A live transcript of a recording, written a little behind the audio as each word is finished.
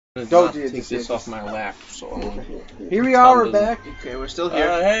Don't take this off my lap, so Here we are, we're back. Okay, we're still here.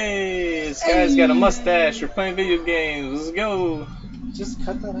 Hey, this guy's got a mustache. We're playing video games. Let's go. Just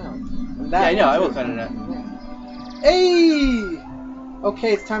cut that out. Yeah, I know, I will cut it out. Hey!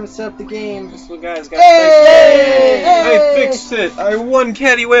 Okay, it's time to set up the game. This little guy's got Hey! I fixed it. I won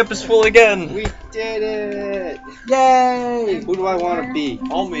Cattywampusful again. We did it! Yay! Who do I want to be?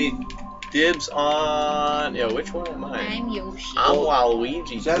 I'll make dibs on... Yo, which one am I? I'm Yoshi. I'm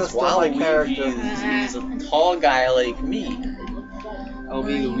Waluigi. Jenna Because stole my Waluigi character. is a tall guy like me. I'll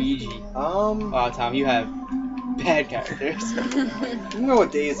be Luigi. Wow, Tom, you have bad characters. You know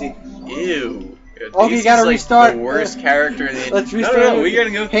what, Daisy? Ew. Oh, you gotta like restart. The worst character in the... Let's restart. No, we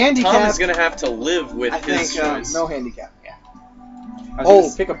gotta go. Handicap. Tom is gonna have to live with I his think, choice. No handicap. Yeah.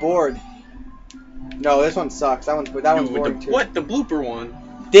 Oh, pick a board. No, this one sucks. That one's Dude, boring the, too. what? The blooper one.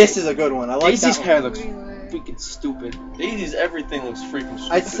 This is a good one. I like Daisy's that hair one. looks freaking stupid. Daisy's everything looks freaking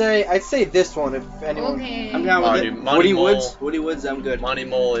stupid. I'd say this one if anyone. Okay. I'm down with Oh, it. dude, Monty Woody Mole. Woods? Woody Woods, I'm good. Monty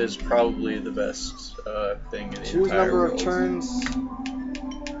Mole is probably the best thing in the Choose entire number world. of turns.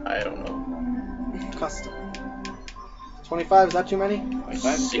 I don't know. Custom. 25, is that too many?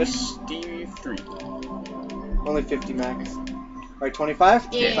 63. Only 50 max. Alright, 25?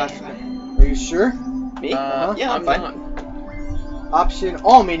 Yeah. Are you sure? Me? Uh-huh. I'm fine. Option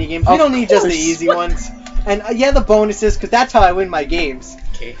all mini games. We Of don't need just the course. easy ones. And yeah, the bonuses, because that's how I win my games.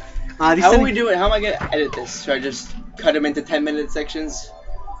 Okay. How will we do it? How am I going to edit this? Should I just cut them into 10-minute sections?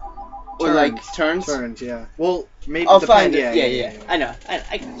 Or like turns? Turns, yeah. Well, maybe I'll depend. find it. Yeah. I know.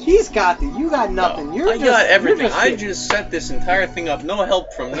 He's got the. You got nothing. No, You're I just, got everything. You're just I kidding. just set this entire thing up. No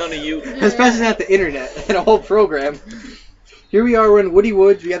help from none of you. Especially at the internet and a whole program. Here we are. We're in Woody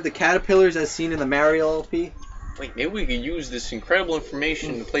Woods. We have the caterpillars as seen in the Mario LP. Wait, maybe we could use this incredible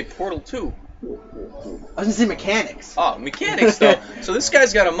information to play Portal 2. I was gonna say mechanics. Oh, mechanics though. So this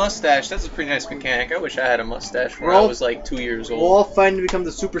guy's got a mustache. That's a pretty nice mechanic. I wish I had a mustache when I was like 2 years old. We're all fighting to become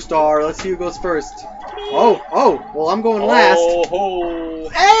the superstar. Let's see who goes first. Oh, well, I'm going last. Oh,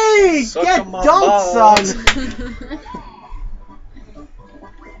 Hey, Suck get on my dunked balls.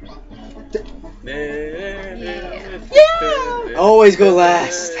 on. Always go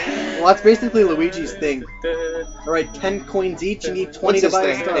last. Well, that's basically Luigi's thing. Alright, 10 coins each. You need 20 What's to his buy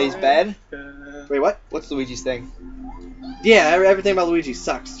a thing? star. He's bad? Wait, what? What's Luigi's thing? Yeah, everything about Luigi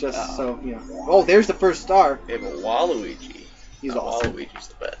sucks. Just so you know. Oh, there's the first star. They have a Waluigi. He's awesome. Waluigi's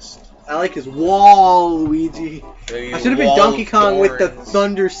the best. I like his wall, Luigi. I should have been Wall Donkey of Kong with the Thorns.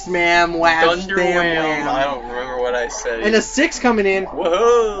 Thunder Slam, Wham, Thunder Stam, Wham. I Wham. don't remember what I said. And a 6 coming in.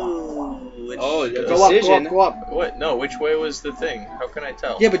 Whoa! Oh, the Go up, go decision. up, go up. What? No, which way was the thing? How can I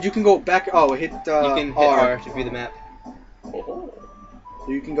tell? Yeah, but you can go back. Oh, hit You can hit R. R to view the map. Oh.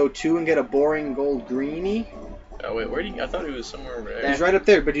 So you can go 2 and get a boring gold greenie. Oh wait, where do you? I thought he was somewhere over there. He's right up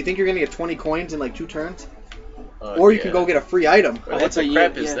there. But do you think you're gonna get 20 coins in like 2 turns? Oh, Or you yeah. can go get a free item. What the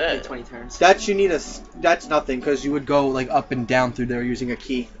crap is that? 20 turns. That you need a. That's nothing because you would go like up and down through there using a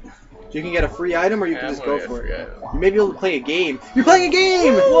key. So you can get a free item or you Yeah, can I'm just gonna go get for a free it. item. You may be able to play a game. You're playing a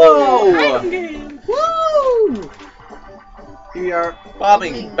game! Whoa! Woo! Here we are.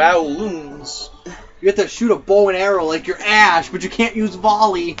 Bobbing balloons. You have to shoot a bow and arrow like you're Ash, but you can't use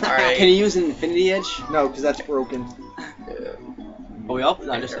volley. Alright. Can you use an Infinity Edge? No, because that's broken. Yeah. Are we up?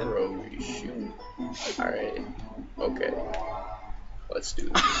 No, just him. Arrow, shoot. Alright. Okay. Let's do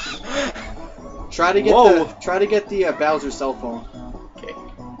this. Try to get Whoa. the Bowser cell phone. Okay.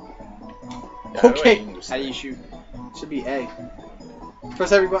 Okay. How do you shoot? Should be A.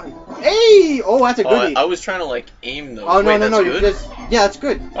 Press every button. Hey! Oh, that's a Oh, goodie. I was trying to like aim those. Oh no Wait, no that's no! good? Yeah, that's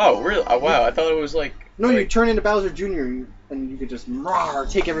good. Oh really? Oh, wow! I thought it was like. No, like, you turn into Bowser Jr. and you could just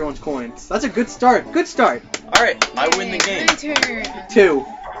take everyone's coins. That's a good start. Good start. All right, I win the game. My turn. 2.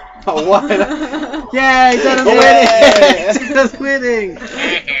 Oh, 1. Yay! Zeta's Yay! winning! Zeta's winning!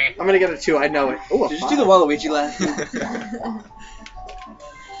 I'm gonna get a 2. I know it. Oh, Did you do the Waluigi laugh?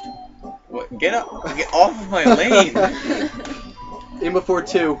 What? Get up! Get off of my lane! In before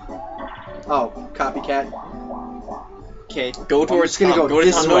 2. Oh, copycat. Okay. Go towards just gonna Tom. go Go to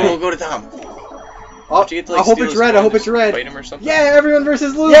this Tom. way. Go to Tom. Oh, Don't you get to, like, I hope steal it's his red. I hope coins? it's red. Fight him or something? Yeah, everyone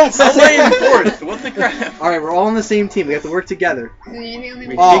versus Luke. Yes! I'm laying fourth. What the crap? All right, we're all on the same team. We have to work together. You're the only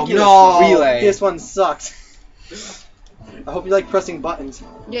Ridiculous. Oh no! relay. This one sucks. I hope you like pressing buttons.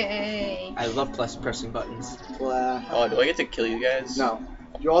 Yay. I love pressing buttons. Blah. Oh, do I get to kill you guys? No.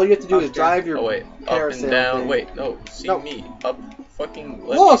 All you have to do is Okay. drive your Oh wait, up and carousel down. thing. Wait, no. See No. me. Up. Fucking.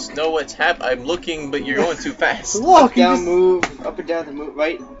 Let Look! me know what's happening. I'm looking, but you're going too fast. Look, Up, down, you move. Up and down to move.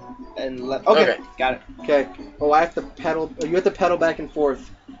 Right and left. Okay. Okay. Got it. Okay. Oh, I have to pedal. You have to pedal back and forth.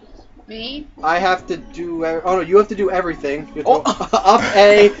 Me? I have to do. Oh no, you have to do everything. You have to Oh. go up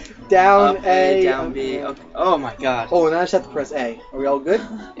A, down Up A, down up B. A. Okay. Oh my god. Oh, and then I just have to press A. Are we all good?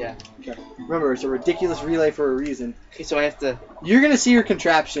 Yeah. Okay. Remember, it's a ridiculous relay for a reason. Okay, so I have to. You're gonna see your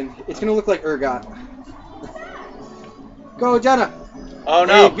contraption. It's gonna look like Urgot. Go, Jenna. Oh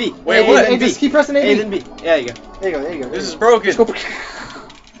no! A, B. Wait, A, what? then B. Just keep pressing A, A B. then B. There you go. There you go. There you go. This is Just broken. go.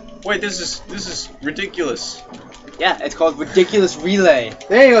 Wait, this is ridiculous. Yeah, it's called ridiculous relay.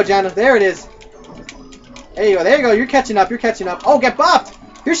 There you go, Jenna. There it is. There you go. There you go. You're catching up. You're catching up. Oh, get bopped!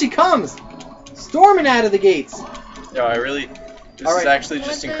 Here she comes, storming out of the gates. Yo, I really. This All is right. actually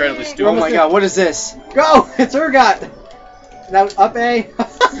just What incredibly the- stupid. Oh my god, what is this? Go! It's Urgot. Now up A.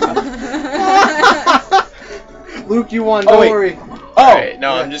 Luke, you won. Oh, Don't wait. worry. Oh! Alright,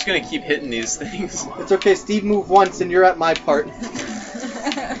 no, I'm just gonna keep hitting these things. It's okay. Steve moved once, and you're at my part.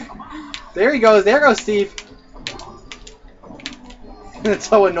 There he goes. There goes Steve. It's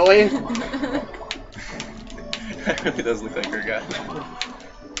so annoying. That really does look like her guy.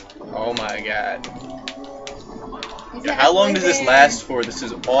 Oh my god. Yeah, how long does this last for? This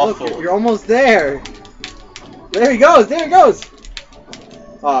is awful. Look, you're almost there. There he goes. There he goes.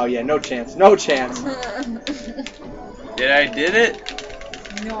 Oh yeah, no chance. No chance. Did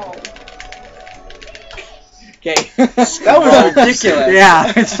it? No. Okay. That was ridiculous.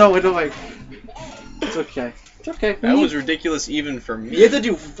 Yeah, it's so annoying. It's okay. It's okay. That was ridiculous even for me. You have to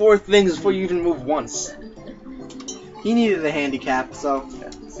do 4 things before you even move once. He needed a handicap, so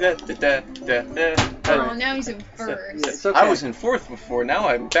Oh, now he's in first. it's okay. I was in 4th before, now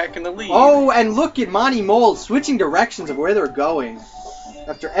I'm back in the lead. Oh, and look at Monty Mole switching directions of where they're going.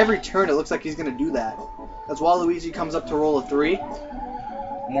 After every turn, it looks like he's gonna do that. As Waluigi comes up to roll a 3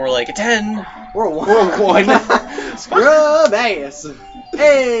 More like a 10. or a 1. Or a 1. Scrub ass.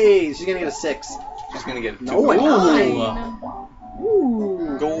 Hey, she's gonna get a 6. She's gonna get a 2. No, Ooh. Fine.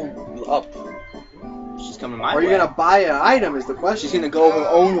 Ooh. Go up. She's coming my Are you way. gonna buy an item? Is the question. She's gonna go her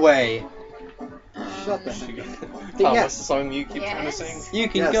own way. Shut the. She got- Yes. What's the song you keep trying to Yes. sing? You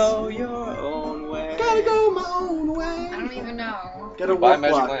can Yes. go your own way. Gotta go my own way. I don't even know. Get a Buy a work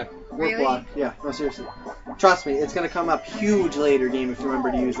magic block. lamp. Work Really? block. Yeah, no, seriously. Trust me, it's gonna come up huge later game if you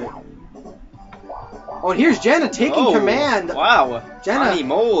remember to use it. Oh, and here's Jenna taking Oh, command. Wow. Jenna. Monty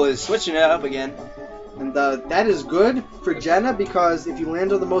Mole is switching it up again. And that is good for Jenna because if you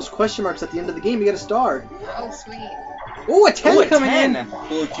land on the most question marks at the end of the game, you get a star. Oh, sweet. Oh, a 10 Ooh, a coming 10. in.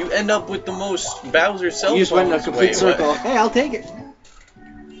 Well, if you end up with the most Bowser cell You just went in a phones- complete wait, circle. what? Hey, I'll take it.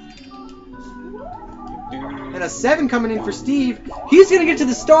 And a 7 coming in for Steve. He's gonna get to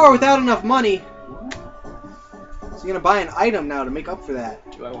the star without enough money. So you're gonna buy an item now to make up for that.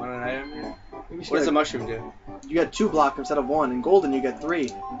 Do I want an item here? Maybe you should What does get the mushroom do? You get 2 block instead of 1. In golden, you get 3.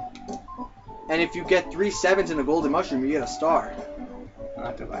 And if you get 3 7s in a golden mushroom, you get a star. I'm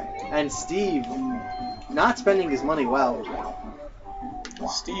not gonna buy it. And Steve, not spending his money well.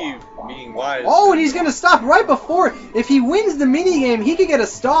 Steve being wise. Oh, and he's gonna stop right before. If he wins the minigame, he could get a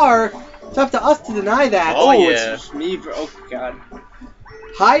star. It's up to us to deny that. Oh, yeah. It's me, bro. Oh, God.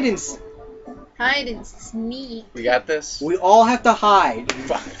 Hide and Hide and sneak. We got this? we all have to hide.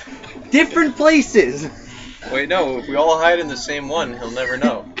 Different places. Wait, no, if we all hide in the same one, he'll never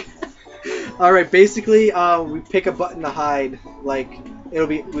know. All right, basically, we pick a button to hide. Like it'll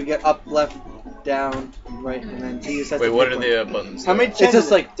be, we get up, left, down, right, and then he just has Wait, to what pick are one. the buttons? How many It's chances?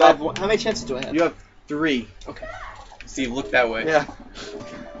 just like do I have, how many chances do I have? You have 3. Okay. Steve, look that way. Yeah.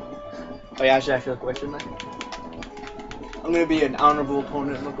 Oh yeah, should I feel quick, shouldn't I? I'm gonna be an honorable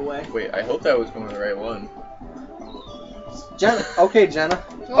opponent and look away. Wait, I hope that was going to the right one. Jenna. Okay, Jenna.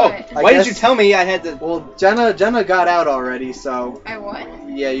 What? Oh, I why guess- did you tell me I had to? Well, Jenna got out already, so I what?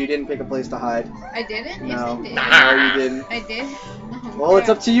 yeah, you didn't pick a place to hide. I didn't? Yes, No, I did. no, you didn't. I did? Well, it's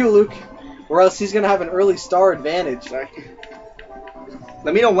up to you, Luke. Or else he's gonna have an early star advantage. Sorry.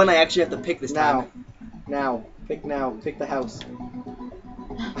 Let me know when I actually have to pick this Now, time. now, pick the house.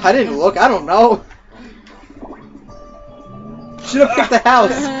 I didn't look. I don't know. Should have picked the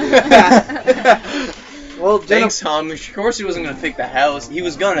house. Well, Jenna. Thanks, Tom. Of course he wasn't going to pick the house. He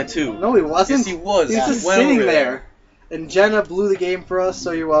was gonna, too. No, he wasn't. Yes, he was. He was He just went sitting over there. And Jenna blew the game for us, so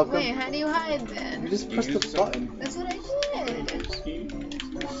you're welcome. Wait, how do you hide You then? just press the use button. That's what I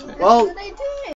did. Well, That's what I